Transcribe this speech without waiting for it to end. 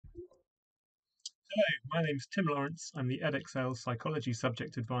My name's Tim Lawrence. I'm the Edexcel Psychology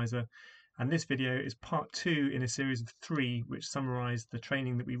Subject Advisor, and this video is part two in a series of three which summarise the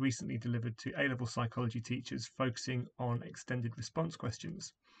training that we recently delivered to A-level psychology teachers focusing on extended response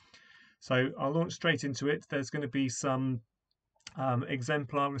questions. So I'll launch straight into it. There's going to be some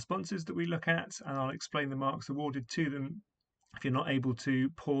exemplar responses that we look at, and I'll explain the marks awarded to them. If you're not able to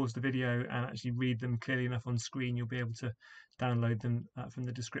pause the video and actually read them clearly enough on screen, you'll be able to download them from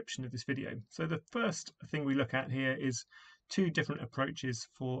the description of this video. So the first thing we look at here is two different approaches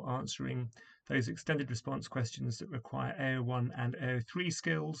for answering those extended response questions that require AO1 and AO3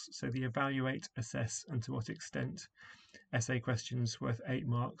 skills, so the evaluate, assess, and to what extent essay questions worth 8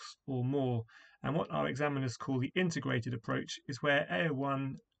 marks or more. And what our examiners call the integrated approach is where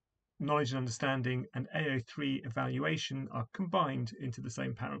AO1 knowledge and understanding and AO3 evaluation are combined into the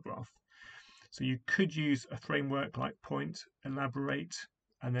same paragraph. So you could use a framework like point, elaborate,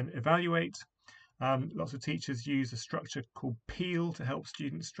 and then evaluate. Lots of teachers use a structure called PEEL to help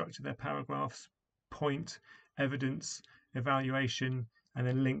students structure their paragraphs: point, evidence, evaluation, and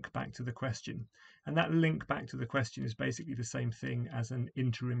then link back to the question. And that link back to the question is basically the same thing as an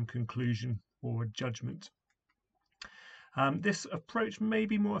interim conclusion or a judgment. This approach may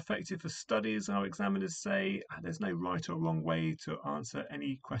be more effective for studies. Our examiners say there's no right or wrong way to answer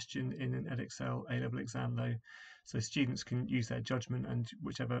any question in an Edexcel A-level exam though, so students can use their judgment and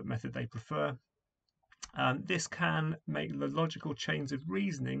whichever method they prefer. This can make the logical chains of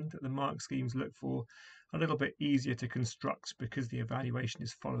reasoning that the mark schemes look for a little bit easier to construct because the evaluation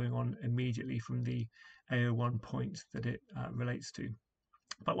is following on immediately from the AO1 point that it relates to.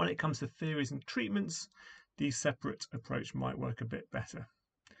 But when it comes to theories and treatments, the separate approach might work a bit better.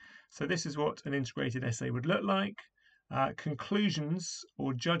 So this is what an integrated essay would look like. Conclusions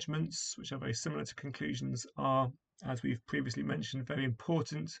or judgments, which are very similar to conclusions, are, as we've previously mentioned, very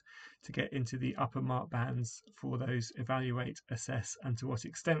important to get into the upper mark bands for those evaluate, assess, and to what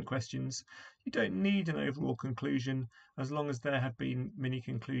extent questions. You don't need an overall conclusion as long as there have been mini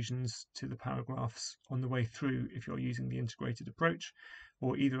conclusions to the paragraphs on the way through if you're using the integrated approach,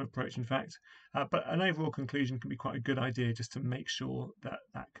 or either approach in fact, but an overall conclusion can be quite a good idea just to make sure that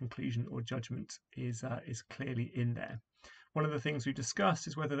that conclusion or judgment is clearly in there. One of the things we discussed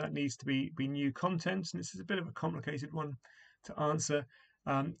is whether that needs to be new content, and this is a bit of a complicated one to answer.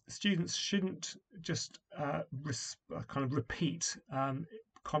 Students shouldn't just kind of repeat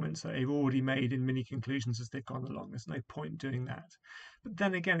comments that they've already made in mini conclusions as they've gone along. There's no point doing that. But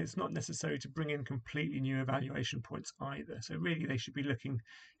then again, it's not necessary to bring in completely new evaluation points either. So really they should be looking,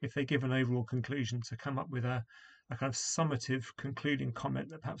 if they give an overall conclusion, to come up with a kind of summative concluding comment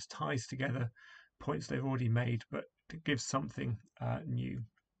that perhaps ties together points they've already made, but to give something new.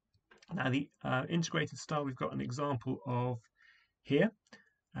 Now the integrated style we've got an example of here,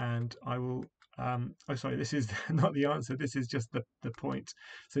 and I will oh sorry, this is not the answer, this is just the point.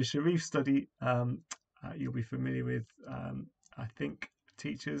 So Sharif study, you'll be familiar with, I think,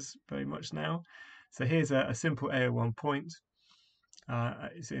 teachers very much now. So here's a simple AO1 point.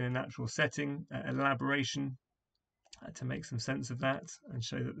 It's in a natural setting, elaboration to make some sense of that and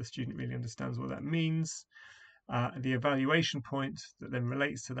show that the student really understands what that means. The evaluation point that then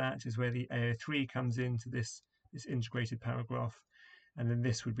relates to that is where the AO3 comes into this integrated paragraph. And then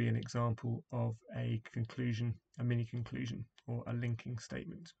this would be an example of a conclusion, a mini conclusion, or a linking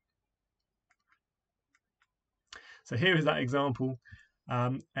statement. So here is that example,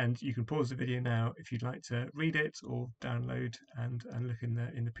 and you can pause the video now if you'd like to read it or download and look in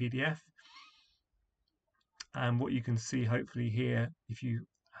the PDF. And what you can see hopefully here, if you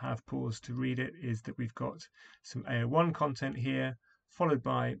have paused to read it, is that we've got some AO1 content here, followed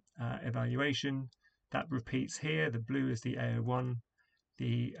by evaluation. That repeats here. The blue is the AO1.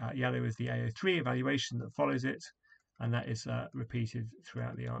 The yellow is the AO3 evaluation that follows it, and that is repeated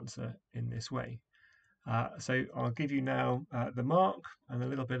throughout the answer in this way. So I'll give you now the mark and a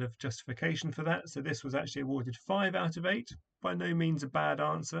little bit of justification for that. So this was actually awarded 5 out of 8, by no means a bad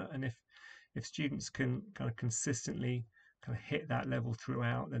answer, and if students can kind of consistently kind of hit that level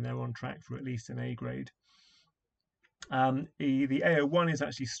throughout, then they're on track for at least an A grade. The AO1 is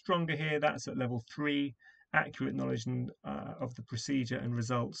actually stronger here. That's at level 3. Accurate knowledge of the procedure and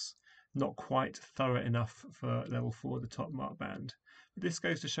results, not quite thorough enough for level 4, the top mark band. But this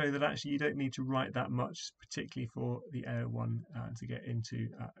goes to show that actually you don't need to write that much, particularly for the AO1, to get into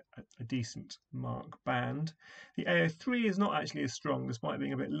a decent mark band. The AO3 is not actually as strong, despite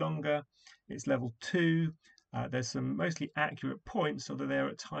being a bit longer. It's level 2. There's some mostly accurate points, although they're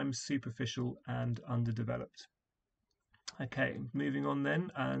at times superficial and underdeveloped. Okay, moving on then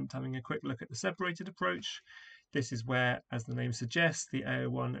and having a quick look at the separated approach. This is where, as the name suggests, the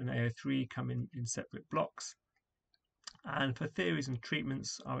AO1 and AO3 come in separate blocks. And for theories and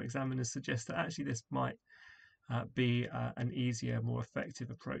treatments, our examiners suggest that actually this might be an easier, more effective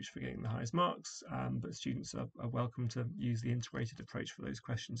approach for getting the highest marks, but students are welcome to use the integrated approach for those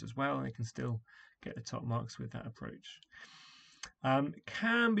questions as well, and they can still get the top marks with that approach.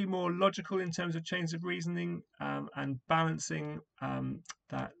 Can be more logical in terms of chains of reasoning and balancing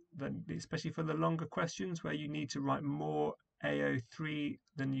that, especially for the longer questions where you need to write more AO3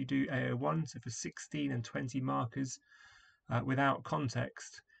 than you do AO1. So for 16 and 20 markers without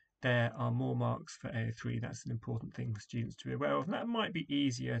context, there are more marks for AO3. That's an important thing for students to be aware of, and that might be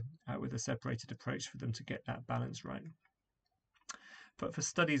easier with a separated approach for them to get that balance right. But for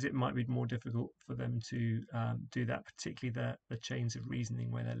studies, it might be more difficult for them to do that, particularly the chains of reasoning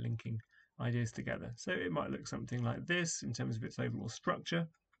where they're linking ideas together. So it might look something like this in terms of its overall structure.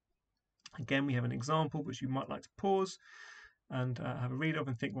 Again, we have an example which you might like to pause and have a read of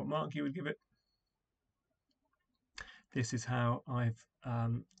and think what mark you would give it. This is how I've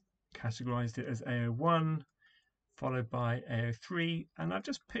categorized it as AO1, followed by AO3, and I've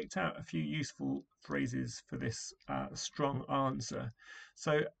just picked out a few useful phrases for this strong answer.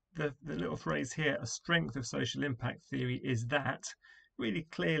 So the little phrase here, a strength of social impact theory is that, really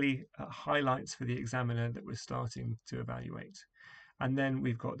clearly highlights for the examiner that we're starting to evaluate. And then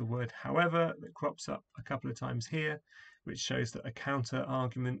we've got the word however that crops up a couple of times here, which shows that a counter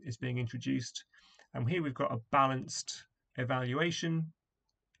argument is being introduced. And here we've got a balanced evaluation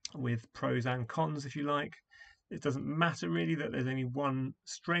with pros and cons, if you like. It doesn't matter really that there's only one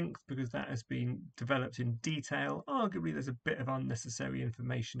strength because that has been developed in detail. Arguably, there's a bit of unnecessary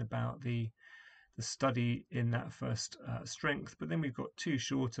information about the study in that first strength, but then we've got two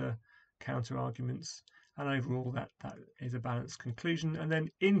shorter counter arguments, and overall that is a balanced conclusion. And then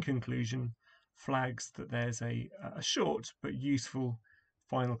in conclusion, flags that there's a short but useful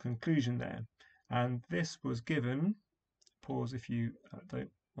final conclusion there. And this was given, pause if you don't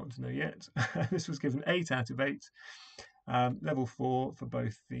want to know yet, this was given 8 out of 8, level 4 for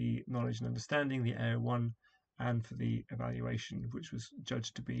both the knowledge and understanding, the AO1, and for the evaluation, which was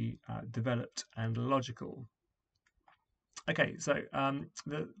judged to be developed and logical. Okay, so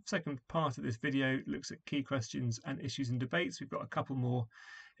the second part of this video looks at key questions and issues and debates. We've got a couple more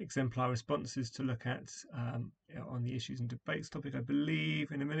exemplar responses to look at on the issues and debates topic, I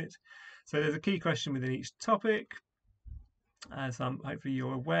believe, in a minute. So there's a key question within each topic. As hopefully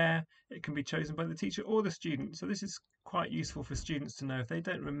you're aware, it can be chosen by the teacher or the student. So this is quite useful for students to know if they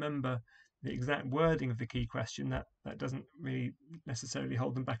don't remember the exact wording of the key question. That doesn't really necessarily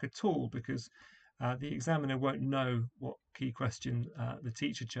hold them back at all, because the examiner won't know what key question the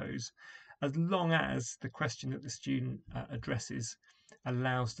teacher chose, as long as the question that the student addresses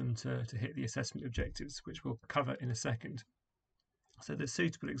allows them to hit the assessment objectives, which we'll cover in a second. So there's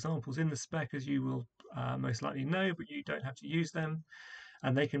suitable examples in the spec, as you will most likely know, but you don't have to use them,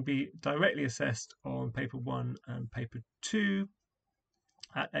 and they can be directly assessed on paper 1 and paper 2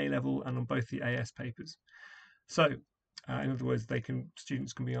 at A level and on both the AS papers. So in other words,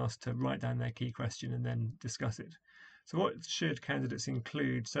 students can be asked to write down their key question and then discuss it. So what should candidates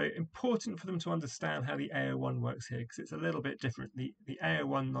include? So important for them to understand how the AO1 works here, because it's a little bit different. The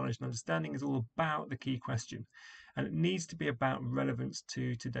AO1 knowledge and understanding is all about the key question, and it needs to be about relevance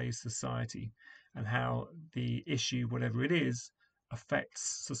to today's society and how the issue, whatever it is,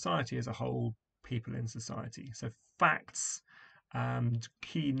 affects society as a whole, people in society. So facts and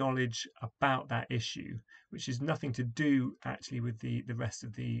key knowledge about that issue, which is nothing to do actually with the rest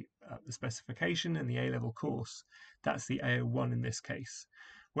of the specification and the A-level course. That's the AO1 in this case.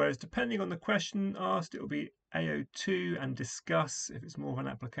 Whereas depending on the question asked, it will be AO2 and discuss if it's more of an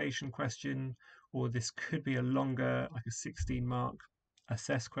application question, or this could be a longer, like a 16-mark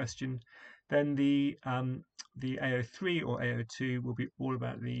assess question. Then the AO3 or AO2 will be all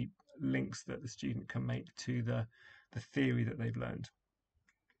about the links that the student can make to the theory that they've learned.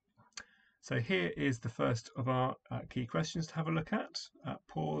 So here is the first of our key questions to have a look at.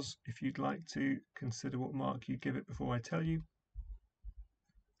 Pause if you'd like to consider what mark you give it before I tell you.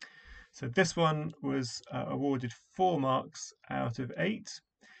 So this one was awarded 4 marks out of 8,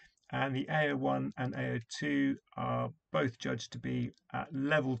 and the AO1 and AO2 are both judged to be at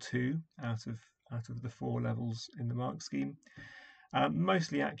level 2 out of the 4 levels in the mark scheme.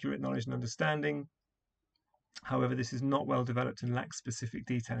 Mostly accurate knowledge and understanding. However, this is not well developed and lacks specific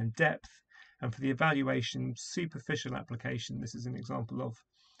detail and depth. And for the evaluation, superficial application, this is an example of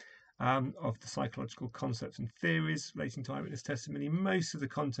the psychological concepts and theories relating to eyewitness testimony. Most of the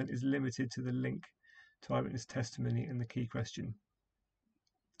content is limited to the link to eyewitness testimony and the key question.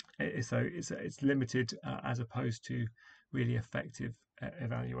 so it's limited as opposed to really effective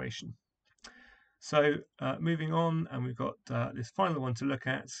evaluation. So moving on, and we've got this final one to look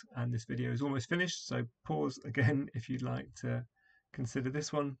at, and this video is almost finished, so pause again if you'd like to consider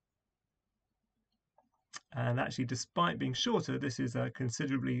this one. And actually, despite being shorter, this is a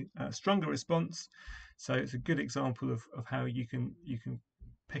considerably stronger response, so it's a good example of how you can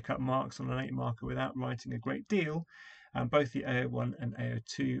pick up marks on an 8 marker without writing a great deal. Both the AO1 and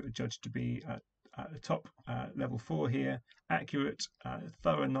AO2 are judged to be at the top level 4 here: accurate,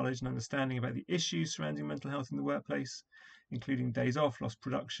 thorough knowledge and understanding about the issues surrounding mental health in the workplace, including days off, lost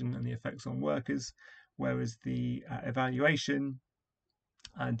production and the effects on workers, whereas the evaluation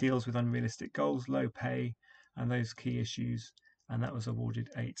deals with unrealistic goals, low pay and those key issues, and that was awarded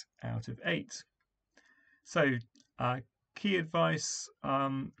 8 out of 8. So key advice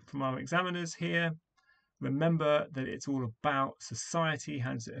from our examiners here: remember that it's all about society.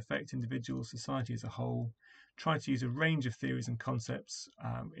 How does it affect individuals, society as a whole? Try to use a range of theories and concepts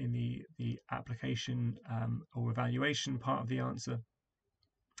in the application or evaluation part of the answer,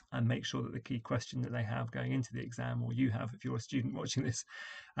 and make sure that the key question that they have going into the exam, or you have if you're a student watching this,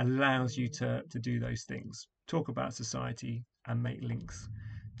 allows you to do those things. Talk about society and make links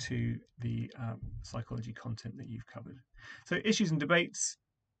to the psychology content that you've covered. So issues and debates.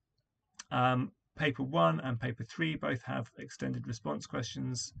 Paper 1 and paper 3 both have extended response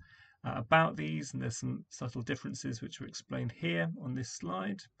questions about these, and there's some subtle differences which are explained here on this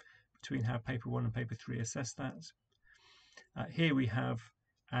slide between how paper 1 and paper 3 assess that. Here we have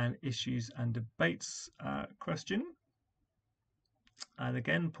an issues and debates question, and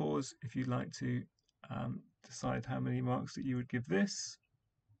again pause if you'd like to decide how many marks that you would give this.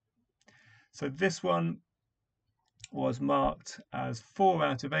 So this one was marked as 4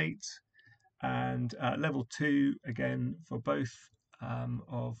 out of 8, and level 2 again for both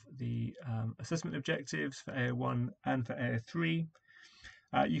of the assessment objectives for AO1 and for AO3.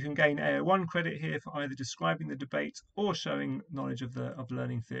 You can gain AO1 credit here for either describing the debate or showing knowledge of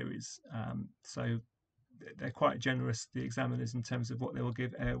learning theories. So they're quite generous, the examiners, in terms of what they will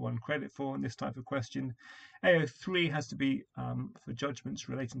give AO1 credit for in this type of question. AO3 has to be for judgments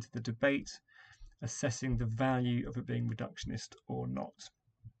relating to the debate, assessing the value of it being reductionist or not.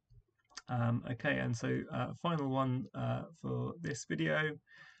 Okay, and so final one for this video.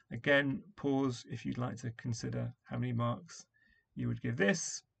 Again, pause if you'd like to consider how many marks you would give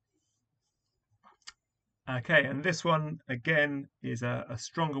this. Okay, and this one again is a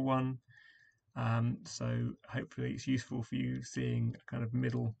stronger one, so hopefully it's useful for you, seeing a kind of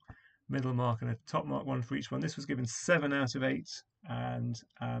middle mark and a top mark one for each one. This was given 7 out of 8, and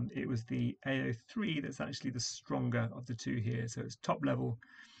it was the AO3 that's actually the stronger of the two here, so it's top level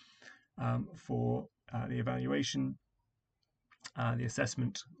for the evaluation, the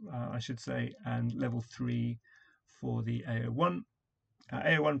assessment I should say, and level 3 for the AO1.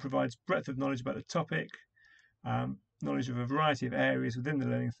 AO1 provides breadth of knowledge about the topic, knowledge of a variety of areas within the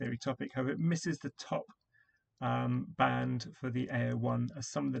learning theory topic. However, it misses the top band for the AO1, as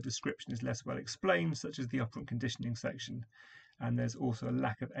some of the description is less well explained, such as the operant conditioning section, and there's also a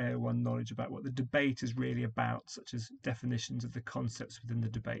lack of AO1 knowledge about what the debate is really about, such as definitions of the concepts within the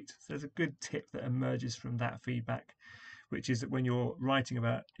debate. So there's a good tip that emerges from that feedback, which is that when you're writing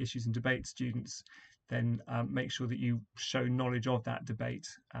about issues and debates, students, then make sure that you show knowledge of that debate,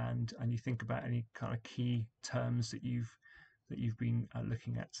 and you think about any kind of key terms that you've been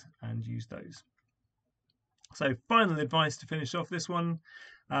looking at, and use those. So final advice to finish off this one: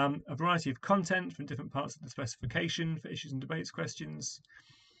 a variety of content from different parts of the specification for issues and debates questions,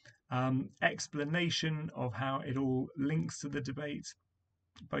 explanation of how it all links to the debate,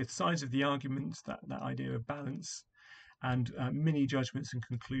 both sides of the argument, that idea of balance, and mini judgments and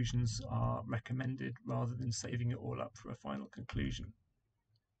conclusions are recommended rather than saving it all up for a final conclusion.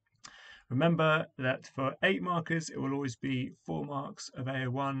 Remember that for 8 markers, it will always be 4 marks of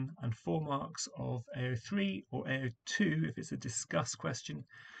AO1 and 4 marks of AO3 or AO2 if it's a discuss question.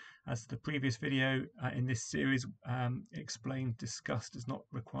 As the previous video in this series explained, discuss does not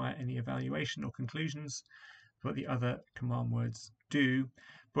require any evaluation or conclusions, but the other command words do.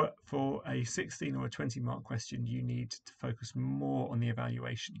 But for a 16 or a 20 mark question, you need to focus more on the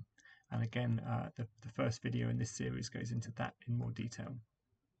evaluation. And again, the first video in this series goes into that in more detail.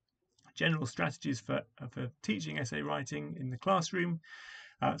 General strategies for teaching essay writing in the classroom.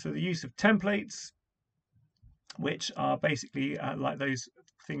 So the use of templates, which are basically like those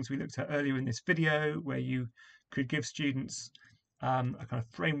things we looked at earlier in this video, where you could give students a kind of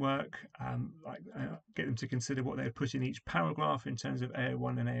framework, get them to consider what they would put in each paragraph in terms of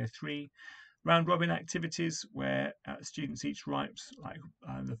AO1 and AO3. Round robin activities where students each write like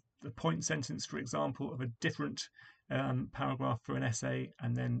the the point sentence, for example, of a different paragraph for an essay,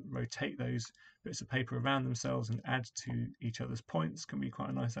 and then rotate those bits of paper around themselves and add to each other's points. Can be quite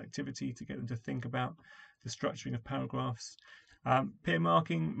a nice activity to get them to think about the structuring of paragraphs. Peer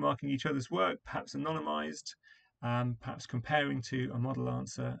marking each other's work, perhaps anonymized, perhaps comparing to a model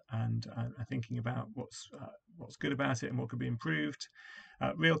answer and thinking about what's good about it and what could be improved.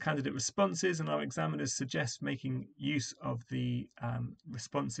 Real candidate responses, and our examiners suggest making use of the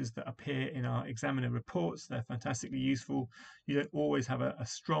responses that appear in our examiner reports. They're fantastically useful. You don't always have a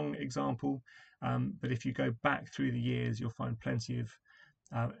strong example, but if you go back through the years, you'll find plenty of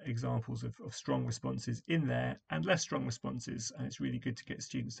examples of strong responses in there and less strong responses, and it's really good to get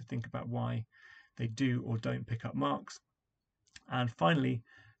students to think about why they do or don't pick up marks. And finally,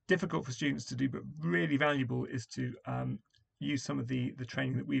 difficult for students to do but really valuable is to use some of the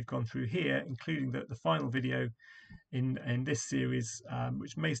training that we've gone through here, including the final video in this series,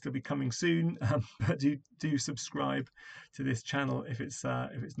 which may still be coming soon, but do subscribe to this channel if it's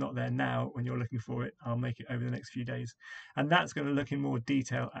not there now when you're looking for it. I'll make it over the next few days, and that's going to look in more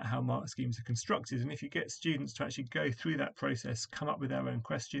detail at how mark schemes are constructed. And if you get students to actually go through that process, come up with their own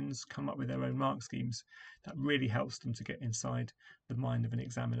questions, come up with their own mark schemes, that really helps them to get inside the mind of an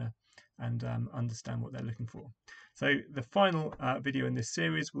examiner and understand what they're looking for. So the final video in this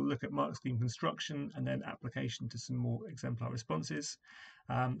series will look at mark scheme construction and then application to some more exemplar responses.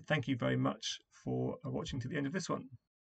 Thank you very much for watching to the end of this one.